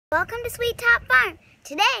Welcome to Sweet Top Farm.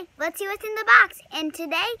 Today, let's see what's in the box. And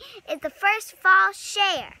today is the first fall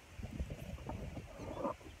share.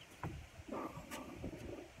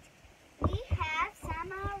 We have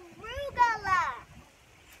some arugula.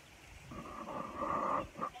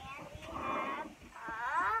 And we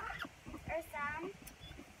have some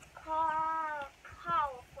cauliflower.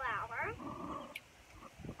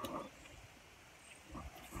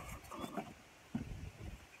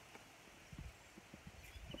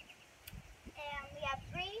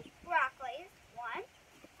 Broccolis. 1,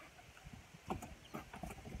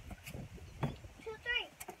 2, 3.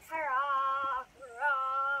 Hurrah!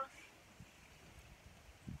 Hurrah!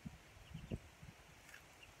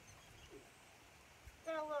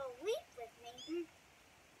 Got a little leaf with me.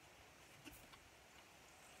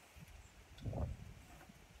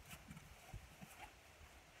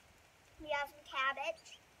 We have some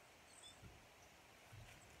cabbage.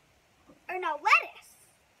 Or no, lettuce.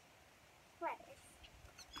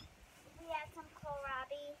 We have some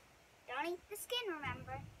kohlrabi. Don't eat the skin,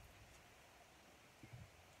 remember.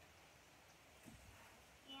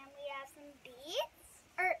 And we have some beets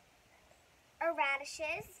or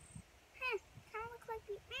radishes. Kind of look like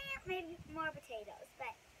maybe more potatoes,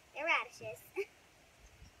 but they're radishes.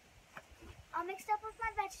 All mixed up with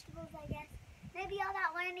my vegetables, I guess. Maybe all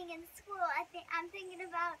that learning in school. I'm thinking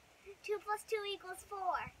about 2 + 2 =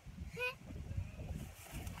 4.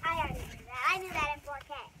 I already knew that. I knew that in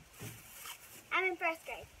 4K. I'm in 1st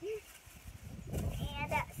grade.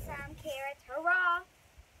 And some carrots. Hurrah!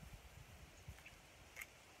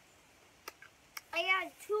 I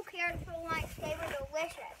had 2 carrots for lunch. They were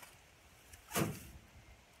delicious. And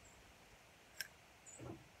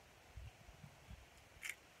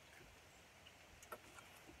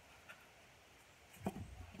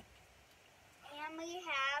we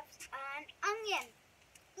have an onion.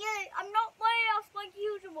 Yay, I'm not last like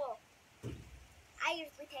usual. I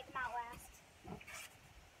usually take them out last.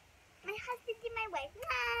 My husband's in my way.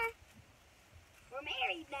 Nah. We're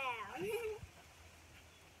married now.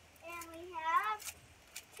 And we have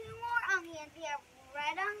 2 more onions. We have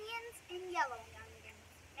red onions and yellow onions.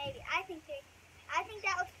 Maybe. I think that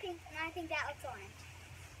looks pink and I think that looks orange.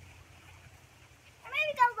 Or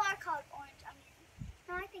maybe those are called orange onions.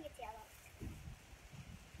 No, I think it's yellow.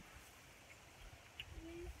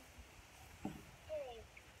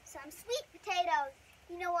 Some sweet potatoes.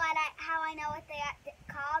 You know how I know what they are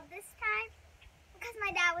called this time? Because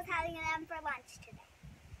my dad was having them for lunch today.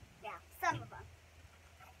 Yeah, some of them.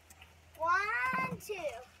 1, 2.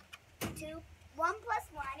 1 + 1 = 2.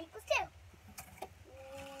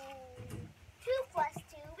 2 + 2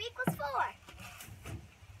 = 4.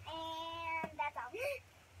 And that's all.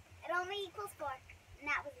 It only equals 4. And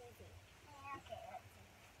that was easy. Okay, let's see.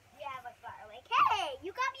 We have a garlic. Hey,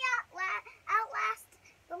 you got me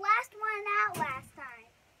the last one out last time.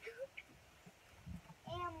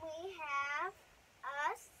 And we have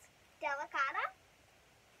a delicata,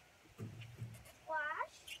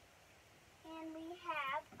 squash, and we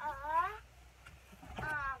have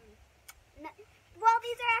well,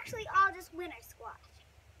 these are actually all just winter squash,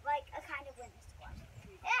 like a kind of winter squash.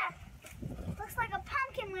 Yeah, looks like a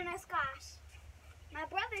pumpkin winter squash. My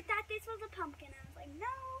brother thought this was a pumpkin. I was like,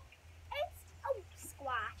 no, it's a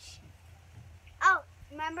squash. Oh,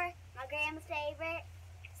 remember my grandma's favorite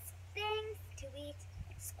things to eat?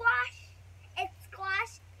 Squash. It's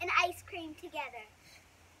squash and ice cream together.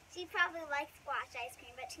 She probably likes squash ice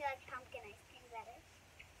cream, but she likes pumpkin ice cream better.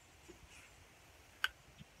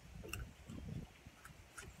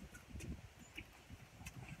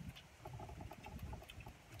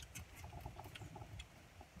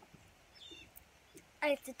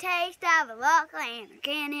 It's the taste of a local and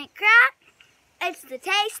organic crop. It's the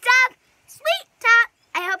taste of Sweet Top.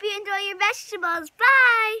 I hope you enjoy your vegetables.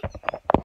 Bye!